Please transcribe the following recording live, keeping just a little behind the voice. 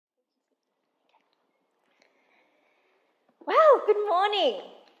Good morning.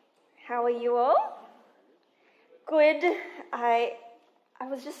 How are you all? Good. I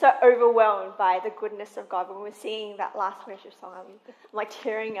was just so overwhelmed by the goodness of God when we were singing that last worship song. I'm like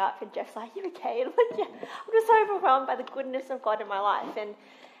tearing up, and Jeff's like, "You okay?" And I'm like, "Yeah." I'm just so overwhelmed by the goodness of God in my life, and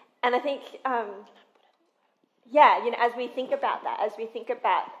I think, as we think about that, as we think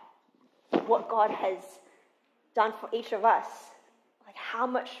about what God has done for each of us, like how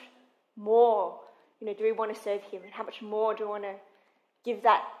much more, do we want to serve Him, and how much more do we want to give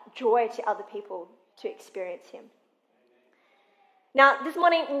that joy to other people to experience Him. Now, this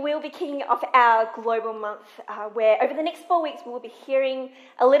morning we'll be kicking off our global month where over the next 4 weeks we will be hearing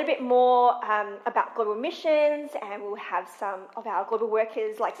a little bit more about global missions, and we'll have some of our global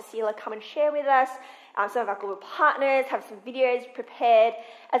workers like Cecilia come and share with us. Some of our global partners have some videos prepared,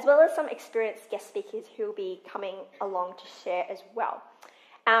 as well as some experienced guest speakers who will be coming along to share as well.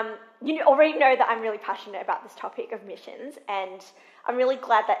 You already know that I'm really passionate about this topic of missions, and I'm really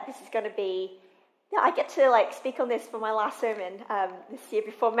glad that this is going to be, I get to speak on this for my last sermon this year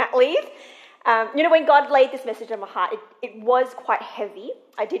before Matt leaves. When God laid this message on my heart, it was quite heavy.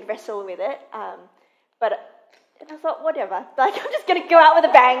 I did wrestle with it, but I thought, whatever, I'm just going to go out with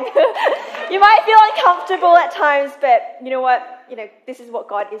a bang. You might feel uncomfortable at times, but you know what? This is what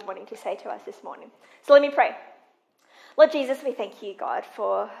God is wanting to say to us this morning. So let me pray. Lord Jesus, we thank you, God,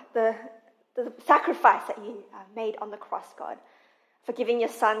 for the sacrifice that you made on the cross, God, for giving your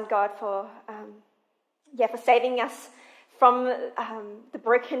Son, God, for saving us from the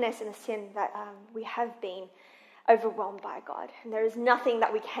brokenness and the sin that we have been overwhelmed by, God. And there is nothing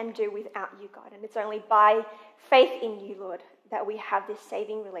that we can do without you, God. And it's only by faith in you, Lord, that we have this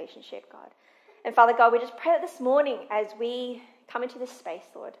saving relationship, God. And Father God, we just pray that this morning as we come into this space,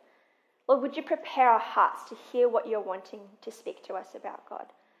 Lord, would you prepare our hearts to hear what you're wanting to speak to us about,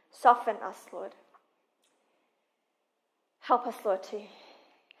 God. Soften us, Lord. Help us, Lord, to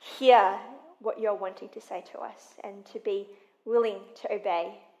hear what you're wanting to say to us and to be willing to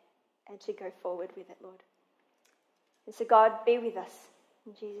obey and to go forward with it, Lord. And so, God, be with us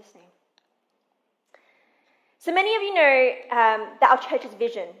in Jesus' name. So many of you know that our church's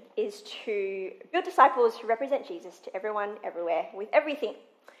vision is to build disciples who represent Jesus to everyone, everywhere, with everything.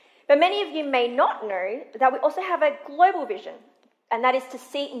 But many of you may not know that we also have a global vision, and that is to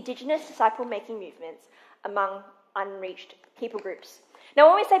see Indigenous disciple-making movements among unreached people groups. Now,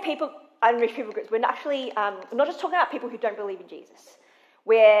 when we say unreached people groups, we're actually not just talking about people who don't believe in Jesus,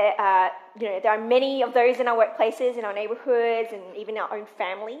 where there are many of those in our workplaces, in our neighbourhoods, and even our own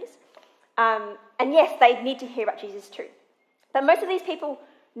families. And yes, they need to hear about Jesus too. But most of these people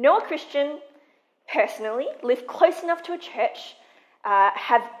know a Christian personally, live close enough to a church,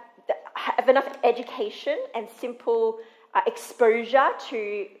 have enough education and simple exposure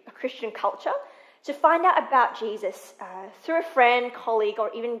to a Christian culture to find out about Jesus through a friend, colleague,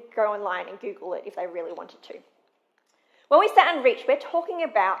 or even go online and Google it if they really wanted to. When we say unreached, we're talking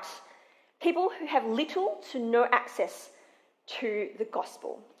about people who have little to no access to the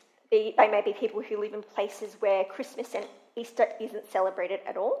gospel. They may be people who live in places where Christmas and Easter isn't celebrated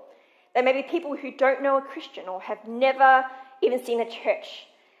at all. They may be people who don't know a Christian or have never even seen a church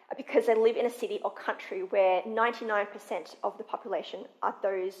because they live in a city or country where 99% of the population are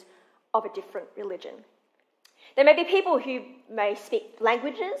those of a different religion. There may be people who may speak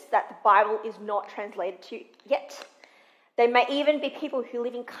languages that the Bible is not translated to yet. There may even be people who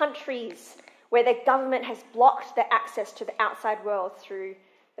live in countries where their government has blocked their access to the outside world through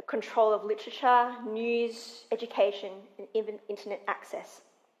the control of literature, news, education, and even internet access.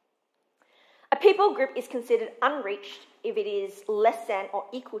 A people group is considered unreached if it is less than or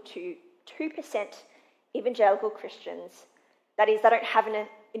equal to 2% evangelical Christians. That is, they don't have an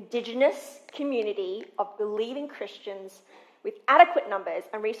Indigenous community of believing Christians with adequate numbers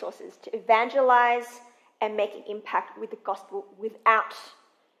and resources to evangelise and make an impact with the gospel without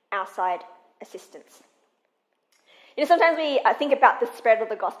outside assistance. Sometimes we think about the spread of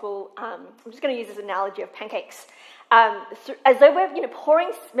the gospel. I'm just going to use this analogy of pancakes. As though we're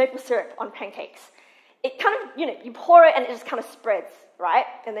pouring maple syrup on pancakes. It kind of, you pour it and it just kind of spreads, right?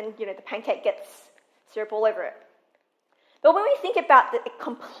 And then, the pancake gets syrup all over it. But when we think about the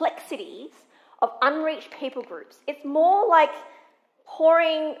complexities of unreached people groups, it's more like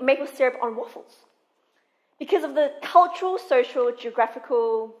pouring maple syrup on waffles. Because of the cultural, social,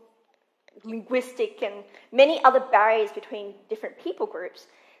 geographical, linguistic, and many other barriers between different people groups,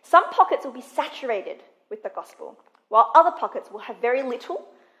 some pockets will be saturated with the gospel, while other pockets will have very little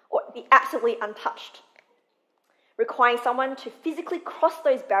or be absolutely untouched, requiring someone to physically cross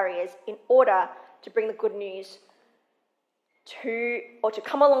those barriers in order to bring the good news to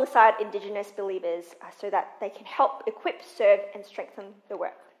come alongside Indigenous believers so that they can help equip, serve, and strengthen the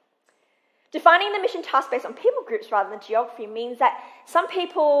work. Defining the mission task based on people groups rather than geography means that some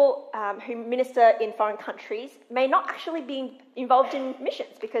people who minister in foreign countries may not actually be involved in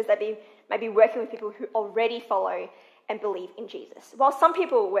missions because they may be working with people who already follow and believe in Jesus. While some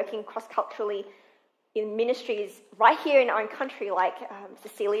people working cross-culturally in ministries right here in our own country, like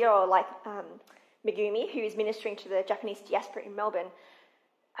Cecilia or like Megumi, who is ministering to the Japanese diaspora in Melbourne,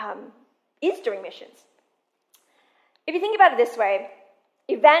 is doing missions. If you think about it this way,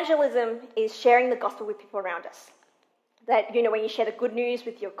 evangelism is sharing the gospel with people around us. That, when you share the good news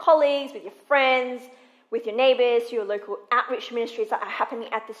with your colleagues, with your friends, with your neighbours, your local outreach ministries that are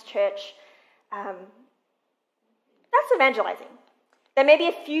happening at this church, that's evangelizing. There may be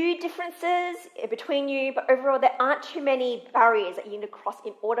a few differences between you, but overall there aren't too many barriers that you need to cross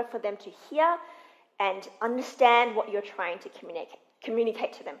in order for them to hear and understand what you're trying to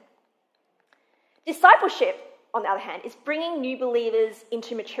communicate to them. Discipleship, on the other hand, is bringing new believers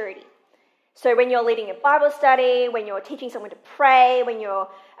into maturity. So when you're leading a Bible study, when you're teaching someone to pray, when you're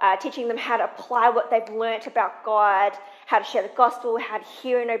teaching them how to apply what they've learnt about God, how to share the gospel, how to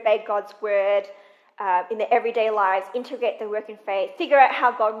hear and obey God's word in their everyday lives, integrate their work in faith, figure out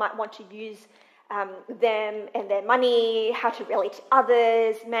how God might want to use them and their money, how to relate to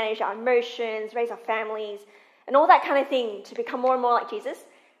others, manage our emotions, raise our families, and all that kind of thing to become more and more like Jesus,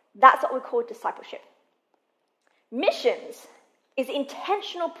 that's what we call discipleship. Missions is an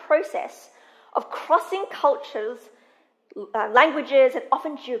intentional process of crossing cultures, languages, and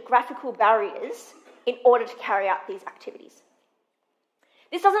often geographical barriers in order to carry out these activities.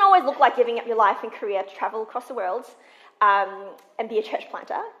 This doesn't always look like giving up your life and career to travel across the world and be a church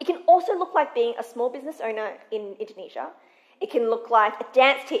planter. It can also look like being a small business owner in Indonesia. It can look like a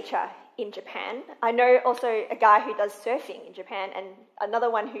dance teacher in Japan. I know also a guy who does surfing in Japan and another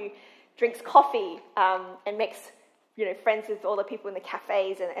one who drinks coffee and makes friends with all the people in the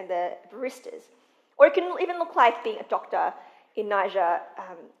cafes and the baristas. Or it can even look like being a doctor in Niger,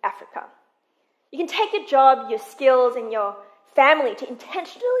 Africa. You can take your job, your skills, and your family to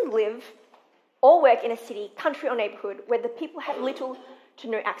intentionally live or work in a city, country, or neighbourhood where the people have little to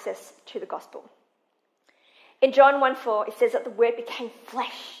no access to the gospel. In John 1:4, it says that the Word became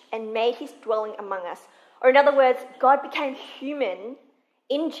flesh and made his dwelling among us. Or in other words, God became human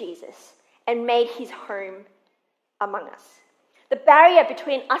in Jesus and made his home among us. The barrier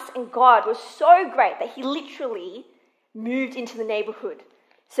between us and God was so great that he literally moved into the neighbourhood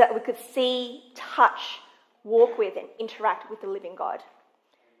so that we could see, touch, walk with, and interact with the living God.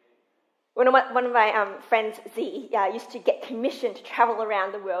 One of my friends, Z, used to get commissioned to travel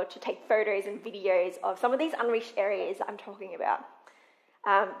around the world to take photos and videos of some of these unreached areas that I'm talking about,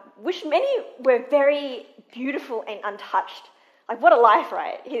 which many were very beautiful and untouched. Like, what a life,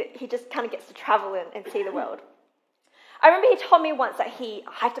 right? He just kind of gets to travel and see the world. I remember he told me once that he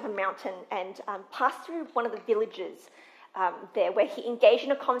hiked up a mountain and passed through one of the villages there where he engaged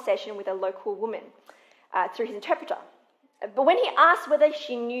in a conversation with a local woman through his interpreter. But when he asked whether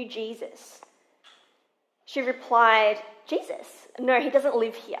she knew Jesus, she replied, "Jesus? No, he doesn't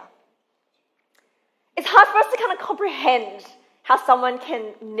live here." It's hard for us to kind of comprehend how someone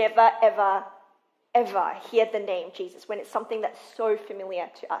can never, ever, ever hear the name Jesus when it's something that's so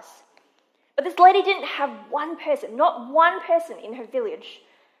familiar to us. But this lady didn't have one person, not one person in her village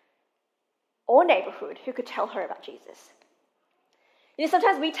or neighbourhood who could tell her about Jesus.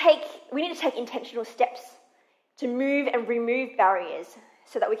 Sometimes we need to take intentional steps to move and remove barriers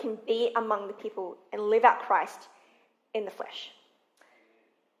so that we can be among the people and live out Christ in the flesh.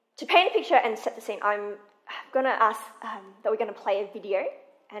 To paint a picture and set the scene, I'm going to ask that we're going to play a video,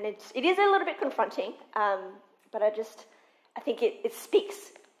 and it is a little bit confronting, but I think it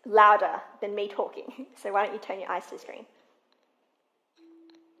speaks louder than me talking. So why don't you turn your eyes to the screen?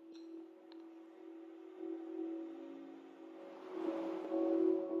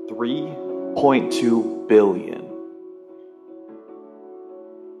 $3.2 billion.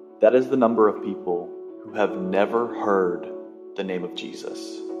 That is the number of people who have never heard the name of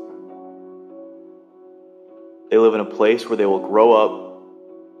Jesus. They live in a place where they will grow up,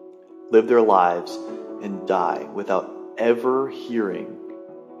 live their lives, and die without ever hearing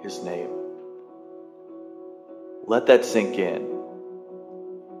his name. Let that sink in.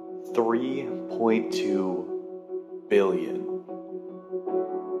 3.2 billion.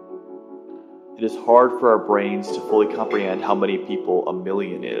 It is hard for our brains to fully comprehend how many people a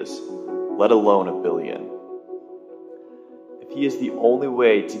million is, let alone a billion. If he is the only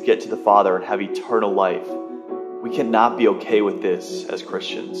way to get to the Father and have eternal life, we cannot be okay with this as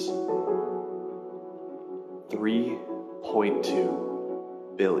Christians. 3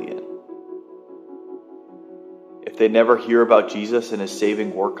 1.2 billion. If they never hear about Jesus and his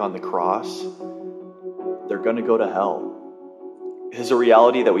saving work on the cross, they're going to go to hell. It is a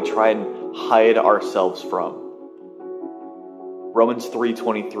reality that we try and hide ourselves from. Romans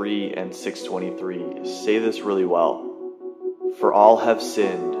 3:23 and 6:23 say this really well. For all have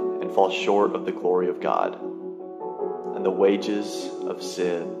sinned and fall short of the glory of God, and the wages of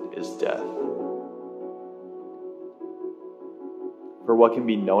sin is death. For what can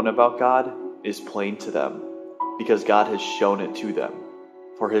be known about God is plain to them, because God has shown it to them.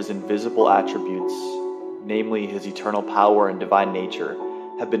 For his invisible attributes, namely his eternal power and divine nature,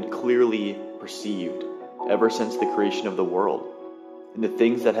 have been clearly perceived ever since the creation of the world. And the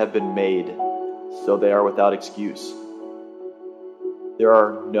things that have been made, so they are without excuse. There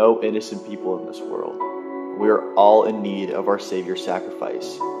are no innocent people in this world. We are all in need of our Savior's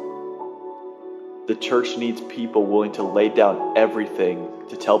sacrifice. The church needs people willing to lay down everything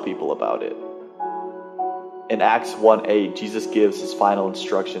to tell people about it. In Acts 1:8, Jesus gives his final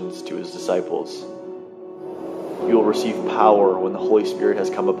instructions to his disciples. You will receive power when the Holy Spirit has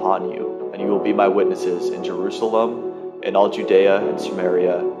come upon you, and you will be my witnesses in Jerusalem, in all Judea and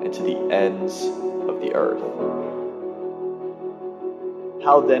Samaria, and to the ends of the earth.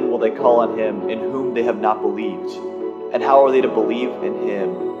 How then will they call on him in whom they have not believed? And how are they to believe in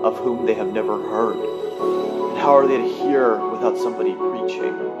him of whom they have never heard? And how are they to hear without somebody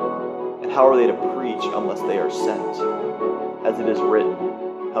preaching? And how are they to preach unless they are sent? As it is written,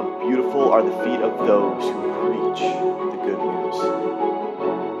 how beautiful are the feet of those who preach the good news.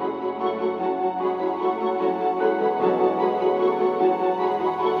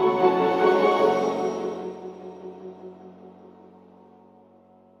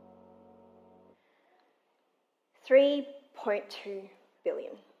 3.2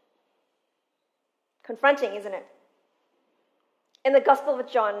 billion. Confronting, isn't it? In the Gospel of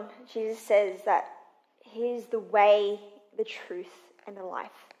John, Jesus says that he is the way, the truth, and the life.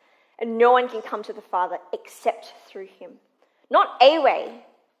 And no one can come to the Father except through him. Not a way,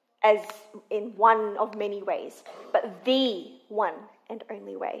 as in one of many ways, but the one and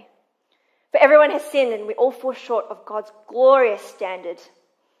only way. For everyone has sinned and we all fall short of God's glorious standard.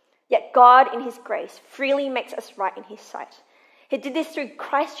 Yet God, in his grace, freely makes us right in his sight. He did this through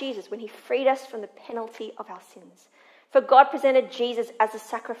Christ Jesus when he freed us from the penalty of our sins. For God presented Jesus as a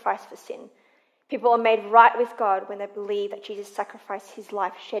sacrifice for sin. People are made right with God when they believe that Jesus sacrificed his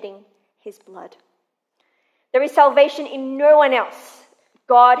life, shedding his blood. There is salvation in no one else.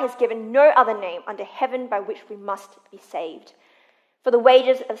 God has given no other name under heaven by which we must be saved. For the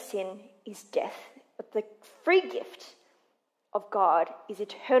wages of sin is death, but the free gift of God is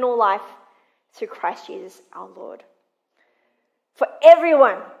eternal life through Christ Jesus our Lord. For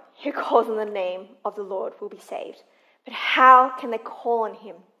everyone who calls on the name of the Lord will be saved. But how can they call on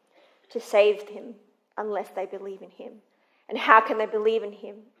him to save him unless they believe in him? And how can they believe in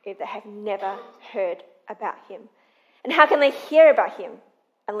him if they have never heard about him? And how can they hear about him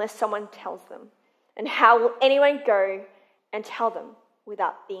unless someone tells them? And how will anyone go and tell them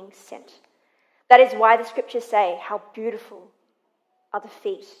without being sent? That is why the scriptures say, how beautiful are the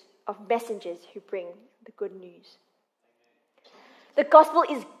feet of messengers who bring the good news. The gospel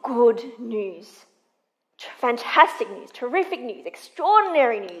is good news. Fantastic news, terrific news,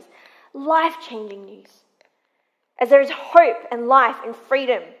 extraordinary news, life-changing news. As there is hope and life and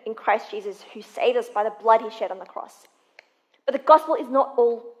freedom in Christ Jesus, who saved us by the blood he shed on the cross. But the gospel is not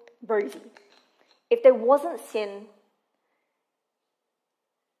all rosy. If there wasn't sin,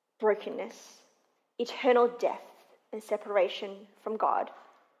 brokenness, eternal death, and separation from God,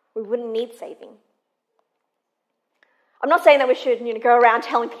 we wouldn't need saving. I'm not saying that we should go around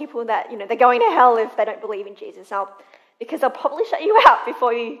telling people that they're going to hell if they don't believe in Jesus, because I'll probably shut you out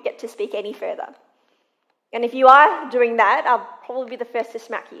before you get to speak any further. And if you are doing that, I'll probably be the first to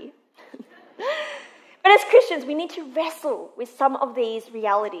smack you. But as Christians, we need to wrestle with some of these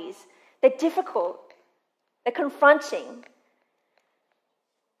realities. They're difficult, they're confronting,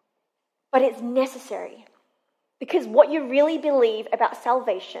 but it's necessary. Because what you really believe about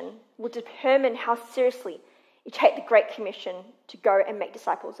salvation will determine how seriously you take the Great Commission to go and make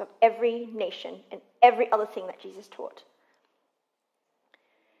disciples of every nation and every other thing that Jesus taught.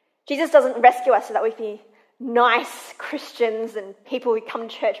 Jesus doesn't rescue us so that we can be nice Christians and people who come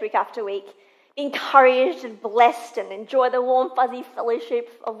to church week after week, be encouraged and blessed and enjoy the warm, fuzzy fellowship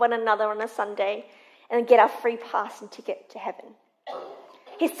of one another on a Sunday and then get our free pass and ticket to heaven.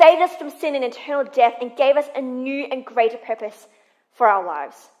 He saved us from sin and eternal death and gave us a new and greater purpose for our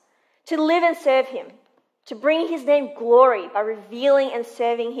lives. To live and serve him. To bring his name glory by revealing and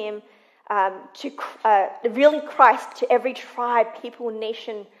serving him revealing Christ to every tribe, people,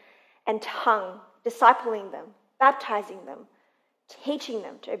 nation, and tongue, discipling them, baptizing them, teaching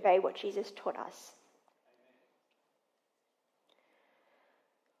them to obey what Jesus taught us.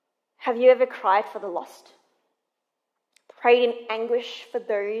 Have you ever cried for the lost? Prayed in anguish for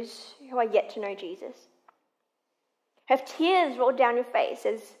those who are yet to know Jesus? Have tears rolled down your face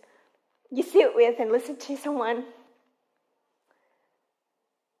as you sit with and listen to someone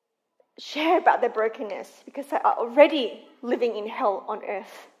share about their brokenness because they are already living in hell on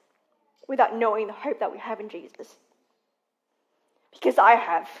earth without knowing the hope that we have in Jesus? Because I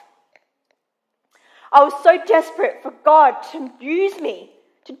have. I was so desperate for God to use me,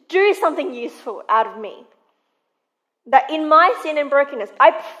 to do something useful out of me, that in my sin and brokenness,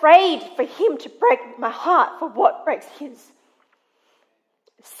 I prayed for him to break my heart for what breaks his.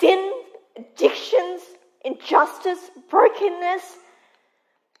 Sin, addictions, injustice, brokenness,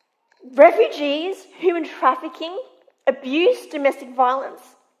 refugees, human trafficking, abuse, domestic violence,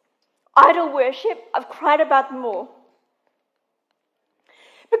 idol worship. I've cried about them all.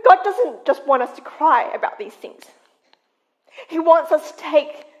 But God doesn't just want us to cry about these things. He wants us to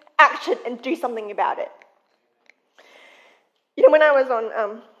take action and do something about it. You know, when I was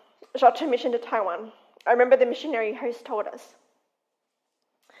on short-term mission to Taiwan, I remember the missionary host told us,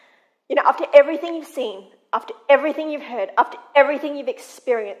 you know, after everything you've seen, after everything you've heard, after everything you've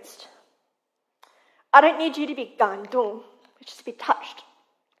experienced, I don't need you to be gandong, which is to be touched.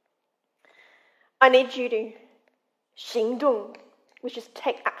 I need you to 行动, which is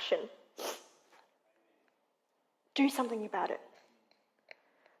take action. Do something about it.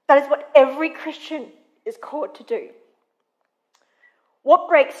 That is what every Christian is called to do. What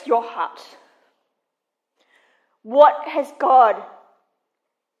breaks your heart? What has God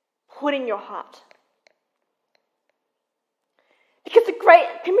put in your heart? Because the Great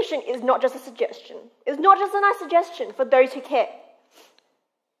Commission is not just a suggestion. It's not just a nice suggestion for those who care.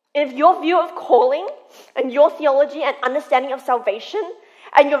 And if your view of calling and your theology and understanding of salvation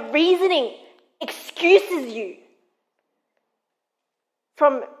and your reasoning excuses you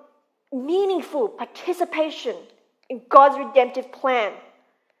from meaningful participation in God's redemptive plan,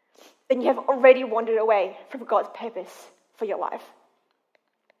 then you have already wandered away from God's purpose for your life.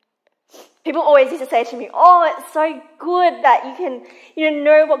 People always used to say to me, oh, it's so good that you can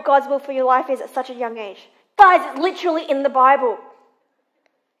know what God's will for your life is at such a young age. Guys, it's literally in the Bible.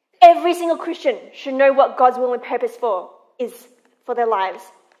 Every single Christian should know what God's will and purpose is for their lives.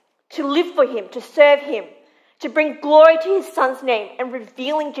 To live for him, to serve him, to bring glory to his son's name and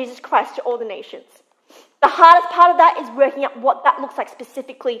revealing Jesus Christ to all the nations. The hardest part of that is working out what that looks like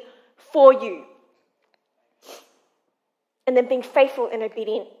specifically for you. And then being faithful and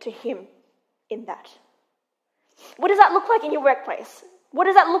obedient to him in that. What does that look like in your workplace? What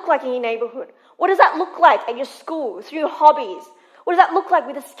does that look like in your neighborhood? What does that look like at your school, through your hobbies? What does that look like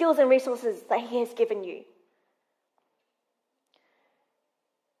with the skills and resources that he has given you?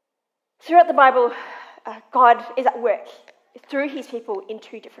 Throughout the Bible, God is at work through his people in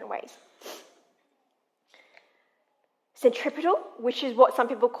two different ways. Centripetal, which is what some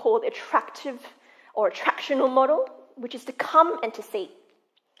people call the attractive or attractional model, which is to come and to see.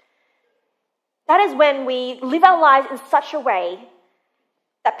 That is when we live our lives in such a way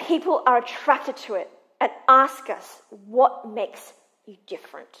that people are attracted to it and ask us, what makes you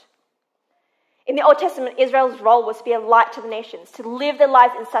different? In the Old Testament, Israel's role was to be a light to the nations, to live their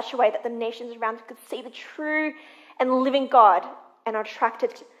lives in such a way that the nations around them could see the true and living God and are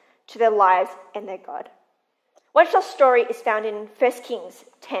attracted to their lives and their God. One such story is found in 1 Kings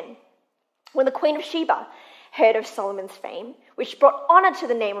 10, when the Queen of Sheba heard of Solomon's fame, which brought honor to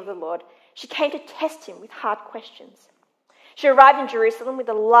the name of the Lord. She came to test him with hard questions. She arrived in Jerusalem with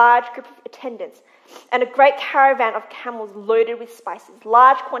a large group of attendants and a great caravan of camels loaded with spices,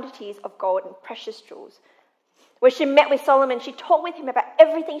 large quantities of gold and precious jewels. When she met with Solomon, she talked with him about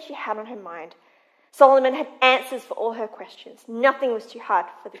everything she had on her mind. Solomon had answers for all her questions. Nothing was too hard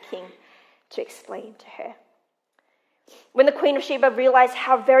for the king to explain to her. When the Queen of Sheba realized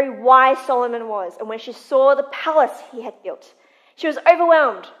how very wise Solomon was, and when she saw the palace he had built, she was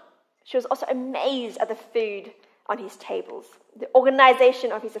overwhelmed. She was also amazed at the food on his tables, the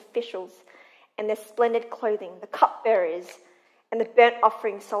organization of his officials, and their splendid clothing, the cupbearers, and the burnt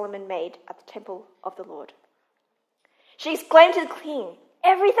offering Solomon made at the temple of the Lord. She exclaimed to the king,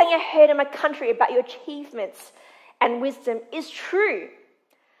 "Everything I heard in my country about your achievements and wisdom is true.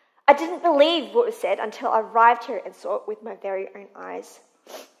 I didn't believe what was said until I arrived here and saw it with my very own eyes.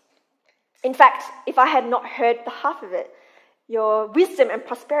 In fact, if I had not heard the half of it, your wisdom and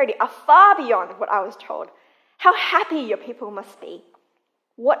prosperity are far beyond what I was told. How happy your people must be.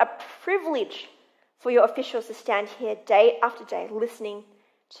 What a privilege for your officials to stand here day after day listening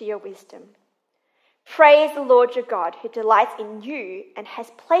to your wisdom. Praise the Lord your God, who delights in you and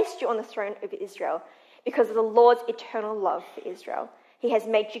has placed you on the throne over Israel because of the Lord's eternal love for Israel. He has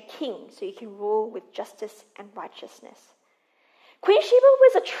made you king so you can rule with justice and righteousness. Queen Sheba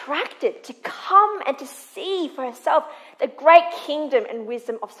was attracted to come and to see for herself the great kingdom and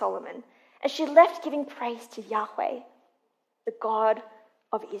wisdom of Solomon, and she left giving praise to Yahweh, the God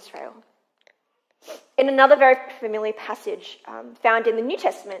of Israel. In another very familiar passage found in the New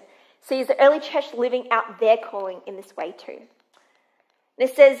Testament, sees the early church living out their calling in this way too. And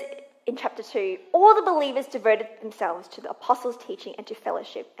it says in chapter 2, all the believers devoted themselves to the apostles' teaching and to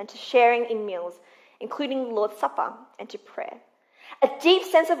fellowship and to sharing in meals, including the Lord's Supper and to prayer. A deep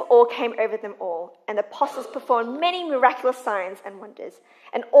sense of awe came over them all, and the apostles performed many miraculous signs and wonders,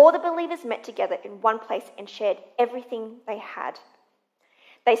 and all the believers met together in one place and shared everything they had.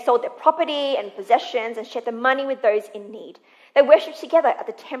 They sold their property and possessions and shared the money with those in need. They worshipped together at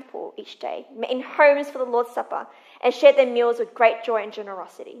the temple each day, met in homes for the Lord's Supper, and shared their meals with great joy and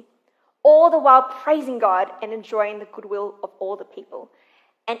generosity, all the while praising God and enjoying the goodwill of all the people.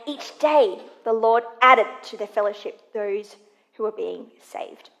 And each day the Lord added to their fellowship those who were being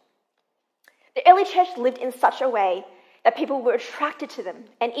saved. The early church lived in such a way that people were attracted to them,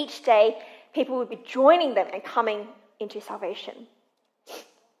 and each day people would be joining them and coming into salvation.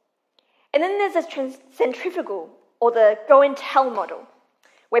 And then there's a centrifugal, or the go and tell model,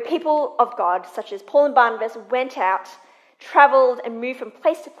 where people of God, such as Paul and Barnabas, went out, travelled and moved from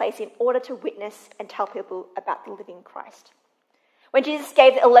place to place in order to witness and tell people about the living Christ. When Jesus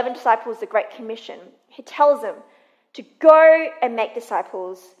gave the 11 disciples the Great Commission, he tells them to go and make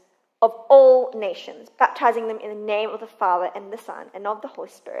disciples of all nations, baptizing them in the name of the Father and the Son and of the Holy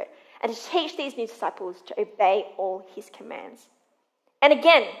Spirit, and to teach these new disciples to obey all his commands. And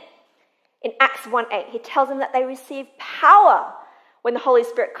again, in Acts 1:8, he tells them that they receive power when the Holy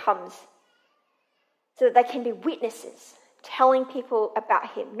Spirit comes, so that they can be witnesses, telling people about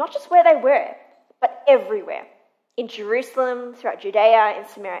him, not just where they were, but everywhere, in Jerusalem, throughout Judea, in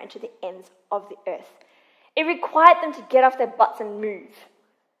Samaria, and to the ends of the earth. It required them to get off their butts and move.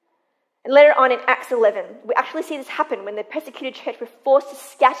 And later on in Acts 11, we actually see this happen when the persecuted church were forced to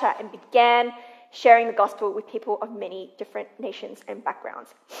scatter and began sharing the gospel with people of many different nations and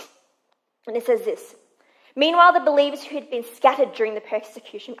backgrounds. And it says this: meanwhile, the believers who had been scattered during the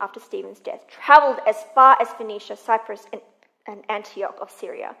persecution after Stephen's death travelled as far as Phoenicia, Cyprus, and Antioch of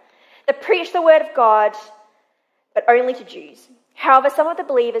Syria. They preached the word of God, but only to Jews. However, some of the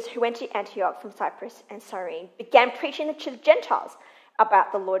believers who went to Antioch from Cyprus and Cyrene began preaching to the Gentiles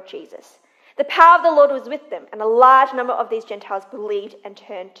about the Lord Jesus. The power of the Lord was with them, and a large number of these Gentiles believed and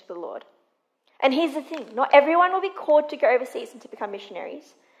turned to the Lord. And here's the thing: not everyone will be called to go overseas and to become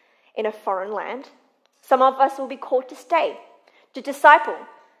missionaries in a foreign land. Some of us will be called to stay, to disciple,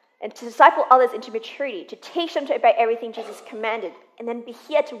 and to disciple others into maturity, to teach them to obey everything Jesus commanded, and then be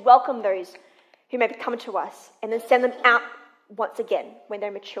here to welcome those who may come to us, and then send them out once again when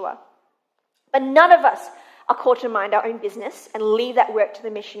they're mature. But none of us are called to mind our own business and leave that work to the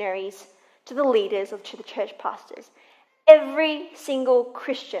missionaries, to the leaders, or to the church pastors. Every single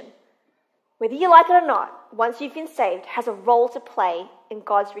Christian, whether you like it or not, once you've been saved, has a role to play in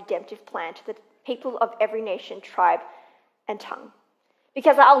God's redemptive plan to the people of every nation, tribe, and tongue.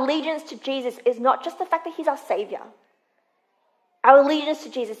 Because our allegiance to Jesus is not just the fact that he's our Saviour. Our allegiance to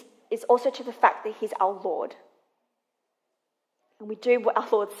Jesus is also to the fact that he's our Lord. And we do what our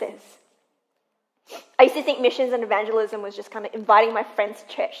Lord says. I used to think missions and evangelism was just kind of inviting my friends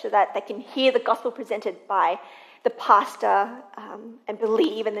to church so that they can hear the gospel presented by the pastor and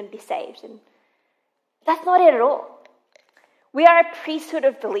believe and then be saved. And that's not it at all. We are a priesthood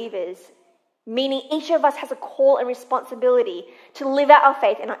of believers, meaning each of us has a call and responsibility to live out our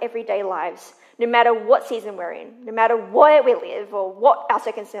faith in our everyday lives, no matter what season we're in, no matter where we live or what our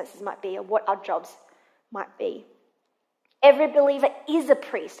circumstances might be or what our jobs might be. Every believer is a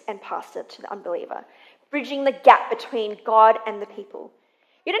priest and pastor to the unbeliever, bridging the gap between God and the people.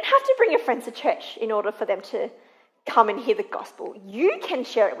 You don't have to bring your friends to church in order for them to come and hear the gospel. You can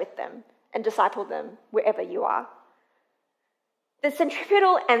share it with them and disciple them wherever you are. The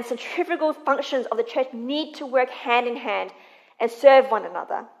centripetal and centrifugal functions of the church need to work hand in hand and serve one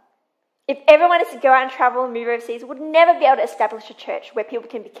another. If everyone is to go out and travel and move overseas, we would never be able to establish a church where people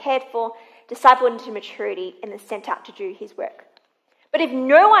can be cared for, discipled into maturity, and then sent out to do his work. But if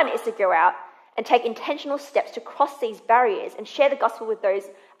no one is to go out and take intentional steps to cross these barriers and share the gospel with those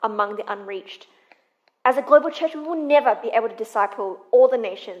among the unreached, as a global church, we will never be able to disciple all the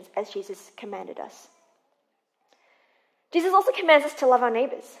nations as Jesus commanded us. Jesus also commands us to love our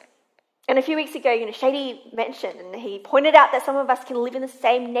neighbours. And a few weeks ago, Shady mentioned, and he pointed out that some of us can live in the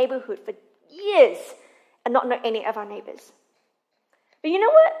same neighbourhood for years and not know any of our neighbours. But you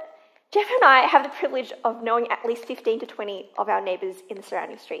know what? Jeff and I have the privilege of knowing at least 15 to 20 of our neighbours in the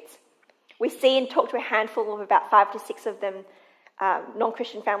surrounding streets. We see and talk to a handful of about 5 to 6 of them,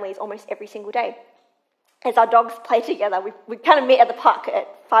 non-Christian families, almost every single day. As our dogs play together, we kind of meet at the park at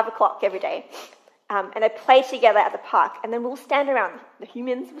 5 o'clock every day. And they play together at the park. And then we'll stand around, the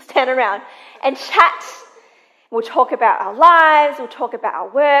humans will stand around and chat. We'll talk about our lives, we'll talk about our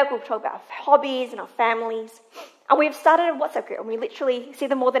work, we'll talk about our hobbies and our families. And we've started a WhatsApp group, and we literally see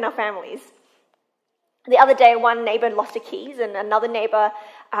them more than our families. The other day, one neighbour lost her keys, and another neighbour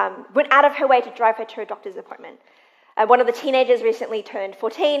went out of her way to drive her to a doctor's appointment. One of the teenagers recently turned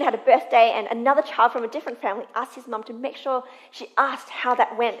 14, had a birthday, and another child from a different family asked his mum to make sure she asked how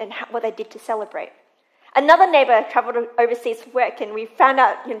that went and what they did to celebrate. Another neighbour travelled overseas for work, and we found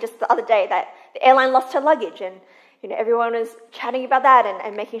out just the other day that the airline lost her luggage, and everyone was chatting about that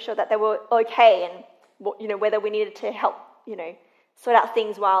and making sure that they were okay, and whether we needed to help sort out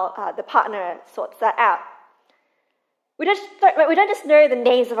things while the partner sorts that out. We don't just know the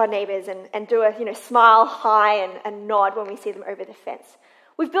names of our neighbours and do a smile, hi, and nod when we see them over the fence.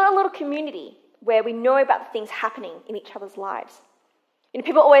 We've built a little community where we know about the things happening in each other's lives.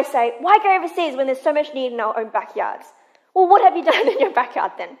 People always say, why go overseas when there's so much need in our own backyards? Well, what have you done in your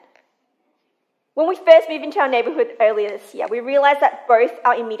backyard then? When we first moved into our neighbourhood earlier this year, we realised that both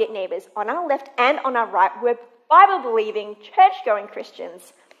our immediate neighbours on our left and on our right were Bible-believing, church-going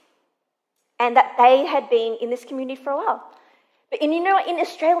Christians, and that they had been in this community for a while. But in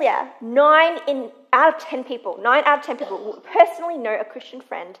Australia, 9 out of 10 people will personally know a Christian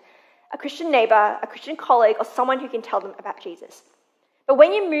friend, a Christian neighbour, a Christian colleague, or someone who can tell them about Jesus. But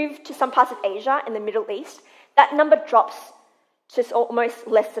when you move to some parts of Asia and the Middle East, that number drops to almost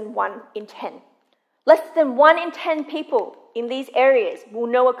less than 1 in 10. Less than 1 in 10 people in these areas will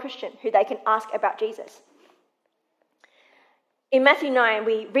know a Christian who they can ask about Jesus. In Matthew 9,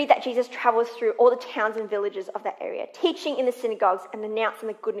 we read that Jesus travels through all the towns and villages of that area, teaching in the synagogues and announcing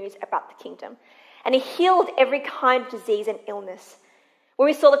the good news about the kingdom. And he healed every kind of disease and illness. When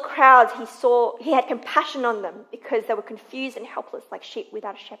we saw the crowds, he had compassion on them because they were confused and helpless like sheep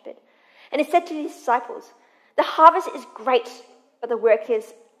without a shepherd. And he said to his disciples, the harvest is great, but the workers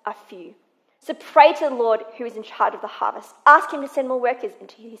are few. So pray to the Lord who is in charge of the harvest. Ask him to send more workers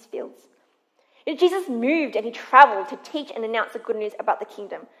into his fields. Jesus moved and he travelled to teach and announce the good news about the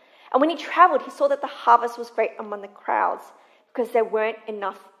kingdom. And when he travelled, he saw that the harvest was great among the crowds because there weren't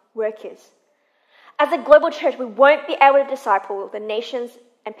enough workers. As a global church, we won't be able to disciple the nations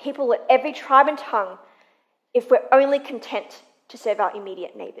and people of every tribe and tongue if we're only content to serve our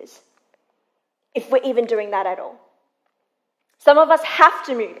immediate neighbours, if we're even doing that at all. Some of us have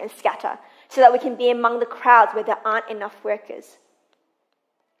to move and scatter so that we can be among the crowds where there aren't enough workers.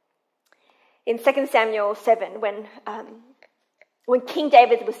 In 2 Samuel 7, when King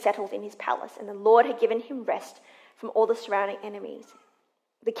David was settled in his palace and the Lord had given him rest from all the surrounding enemies,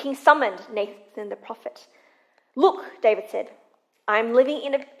 the king summoned Nathan the prophet. Look, David said, I am living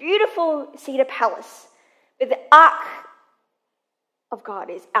in a beautiful cedar palace, but the ark of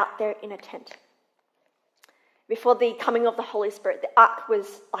God is out there in a tent. Before the coming of the Holy Spirit, the ark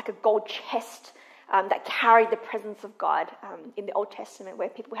was like a gold chest that carried the presence of God in the Old Testament, where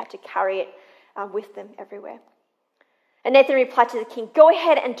people had to carry it with them everywhere. And Nathan replied to the king, go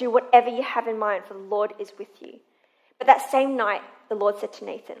ahead and do whatever you have in mind, for the Lord is with you. But that same night, the Lord said to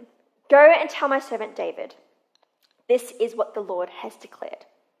Nathan, go and tell my servant David, this is what the Lord has declared.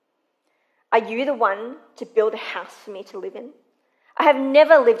 Are you the one to build a house for me to live in? I have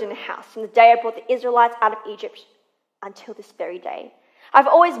never lived in a house from the day I brought the Israelites out of Egypt until this very day. I've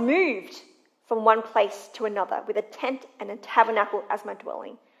always moved from one place to another with a tent and a tabernacle as my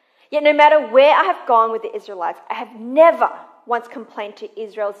dwelling. Yet no matter where I have gone with the Israelites, I have never once complained to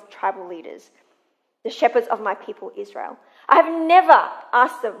Israel's tribal leaders, the shepherds of my people Israel. I have never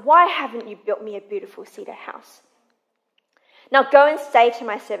asked them, why haven't you built me a beautiful cedar house? Now go and say to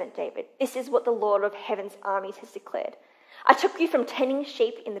my servant David, this is what the Lord of heaven's armies has declared. I took you from tending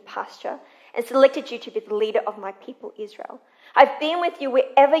sheep in the pasture and selected you to be the leader of my people Israel. I've been with you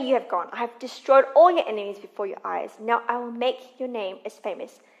wherever you have gone. I have destroyed all your enemies before your eyes. Now I will make your name as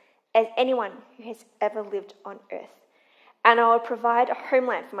famous as anyone who has ever lived on earth. And I will provide a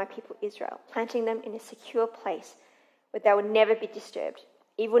homeland for my people Israel, planting them in a secure place where they will never be disturbed.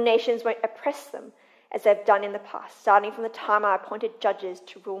 Evil nations won't oppress them as they've done in the past, starting from the time I appointed judges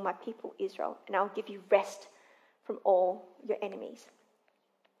to rule my people Israel, and I will give you rest from all your enemies.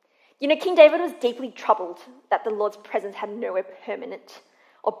 King David was deeply troubled that the Lord's presence had nowhere permanent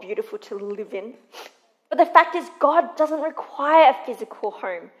or beautiful to live in. But the fact is, God doesn't require a physical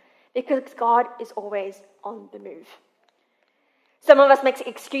home because God is always on the move. Some of us make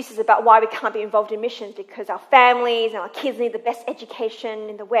excuses about why we can't be involved in missions because our families and our kids need the best education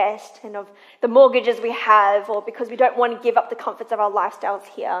in the West and of the mortgages we have, or because we don't want to give up the comforts of our lifestyles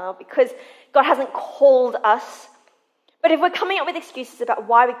here, or because God hasn't called us. But if we're coming up with excuses about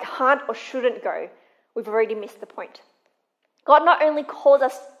why we can't or shouldn't go, we've already missed the point. God not only calls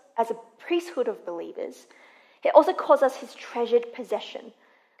us as a priesthood of believers, He also calls us His treasured possession.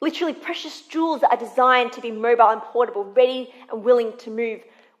 Literally precious jewels that are designed to be mobile and portable, ready and willing to move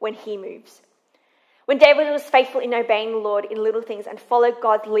when He moves. When David was faithful in obeying the Lord in little things and followed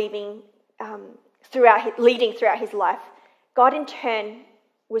God's leading throughout his life, God in turn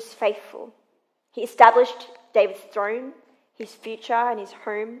was faithful. He established David's throne, his future, and his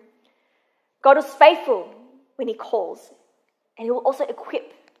home. God was faithful when He calls, and He will also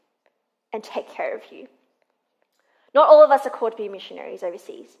equip and take care of you. Not all of us are called to be missionaries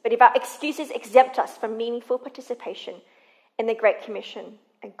overseas, but if our excuses exempt us from meaningful participation in the Great Commission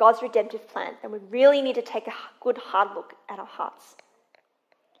and God's redemptive plan, then we really need to take a good hard look at our hearts.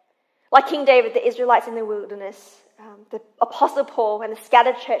 Like King David, the Israelites in the wilderness, the Apostle Paul, and the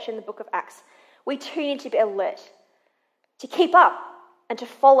scattered church in the book of Acts, we too need to be alert, to keep up and to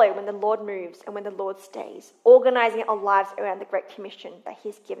follow when the Lord moves and when the Lord stays, organising our lives around the Great Commission that He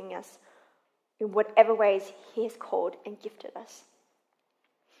is giving us in whatever ways He has called and gifted us.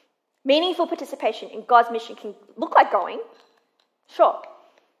 Meaningful participation in God's mission can look like going, sure,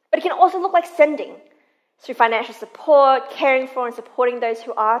 but it can also look like sending through financial support, caring for and supporting those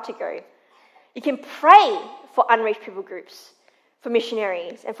who are to go. You can pray for unreached people groups, for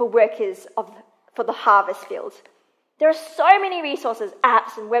missionaries, and for workers for the harvest fields. There are so many resources,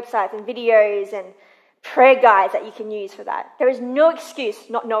 apps and websites and videos and prayer guides that you can use for that. There is no excuse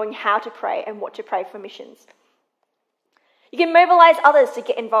not knowing how to pray and what to pray for missions. You can mobilize others to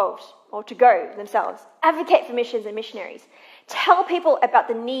get involved or to go themselves. Advocate for missions and missionaries. Tell people about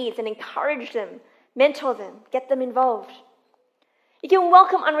the needs and encourage them, mentor them, get them involved. You can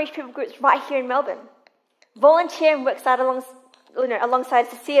welcome unreached people groups right here in Melbourne. Volunteer and work alongside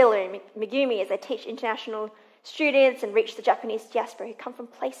Cecile and Megumi as they teach international students and reach the Japanese diaspora who come from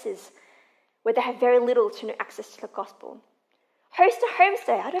places where they have very little to no access to the gospel. Host a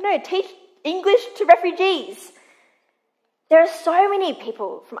homestay, teach English to refugees. There are so many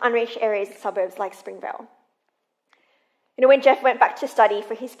people from unreached areas and suburbs like Springvale. When Jeff went back to study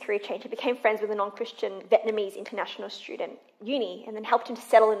for his career change, he became friends with a non-Christian Vietnamese international student, Uni, and then helped him to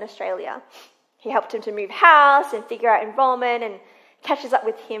settle in Australia. He helped him to move house and figure out enrollment and catches up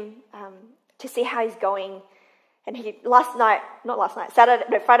with him to see how he's going. And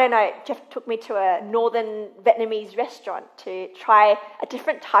Friday night, Jeff took me to a northern Vietnamese restaurant to try a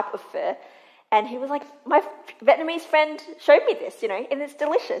different type of pho. And he was like, my Vietnamese friend showed me this, and it's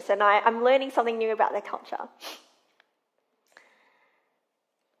delicious. And I'm learning something new about their culture.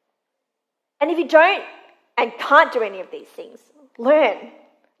 And if you don't and can't do any of these things, learn.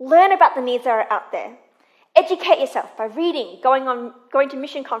 Learn about the needs that are out there. Educate yourself by reading, going to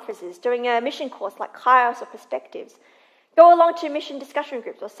mission conferences, doing a mission course like Kairos or Perspectives. Go along to mission discussion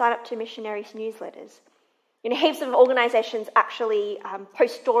groups or sign up to missionaries' newsletters. Heaps of organisations actually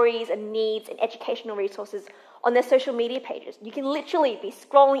post stories and needs and educational resources on their social media pages. You can literally be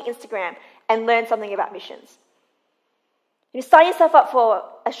scrolling Instagram and learn something about missions. Sign yourself up for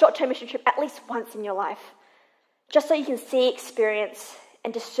a short-term mission trip at least once in your life, just so you can see, experience,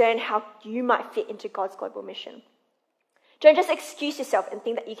 and discern how you might fit into God's global mission. Don't just excuse yourself and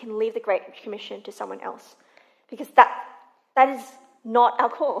think that you can leave the Great Commission to someone else, because that is not our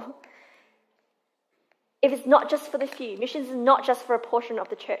call. If it's not just for the few, missions is not just for a portion of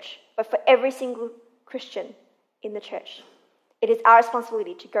the church, but for every single Christian in the church. It is our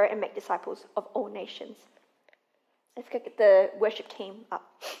responsibility to go and make disciples of all nations. Let's go get the worship team up.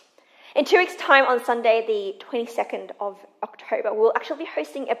 In 2 weeks' time, on Sunday, the 22nd of October, we'll actually be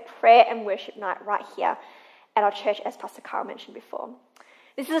hosting a prayer and worship night right here at our church, as Pastor Carl mentioned before.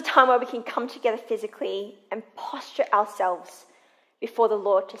 This is a time where we can come together physically and posture ourselves before the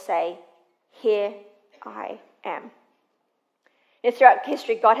Lord to say, "Here I am." Throughout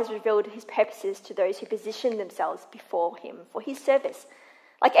history, God has revealed His purposes to those who position themselves before Him for His service.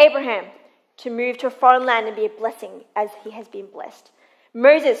 Like Abraham, to move to a foreign land and be a blessing as he has been blessed.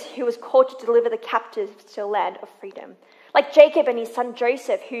 Moses, who was called to deliver the captives to a land of freedom. Like Jacob and his son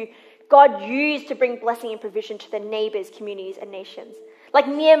Joseph, who God used to bring blessing and provision to their neighbours, communities and nations. Like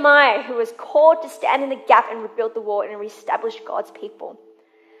Nehemiah, who was called to stand in the gap and rebuild the wall and reestablish God's people.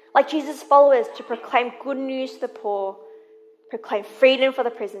 Like Jesus' followers, to proclaim good news to the poor, proclaim freedom for the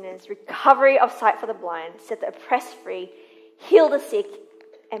prisoners, recovery of sight for the blind, set the oppressed free, heal the sick,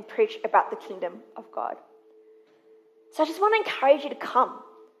 and preach about the kingdom of God. So I just want to encourage you to come,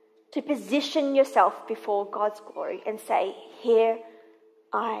 to position yourself before God's glory and say, here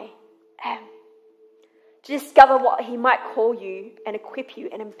I am. To discover what he might call you and equip you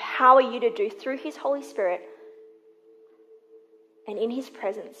and empower you to do through his Holy Spirit and in his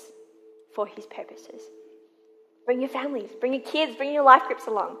presence for his purposes. Bring your families, bring your kids, bring your life groups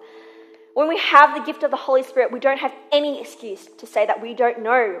along. When we have the gift of the Holy Spirit, we don't have any excuse to say that we don't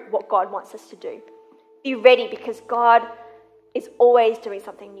know what God wants us to do. Be ready, because God is always doing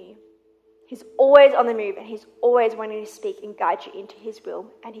something new. He's always on the move, and he's always wanting to speak and guide you into his will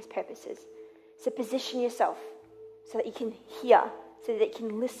and his purposes. So position yourself so that you can hear, so that you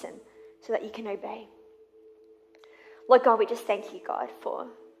can listen, so that you can obey. Lord God, we just thank you, God, for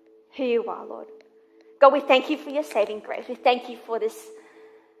who you are, Lord. God, we thank you for your saving grace. We thank you for this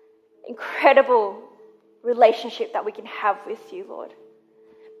incredible relationship that we can have with you, Lord.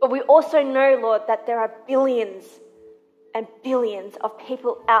 But we also know, Lord, that there are billions and billions of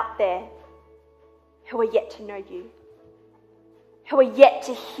people out there who are yet to know you, who are yet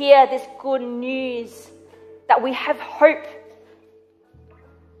to hear this good news that we have hope,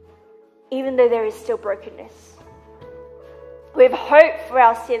 even though there is still brokenness. We have hope for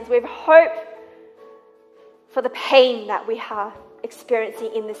our sins. We have hope for the pain that we are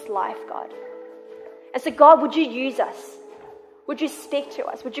experiencing in this life, God. And so, God, would you use us? Would you speak to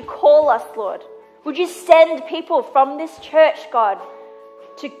us? Would you call us, Lord? Would you send people from this church, God,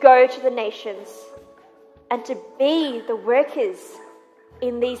 to go to the nations and to be the workers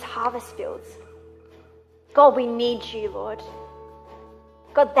in these harvest fields? God, we need you, Lord.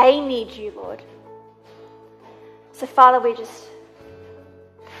 God, they need you, Lord. So, Father, we just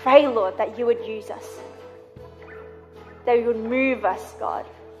pray, Lord, that you would use us, that you would move us, God,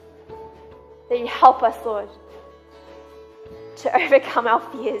 that you help us, Lord, to overcome our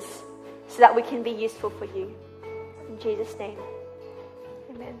fears so that we can be useful for you. In Jesus' name.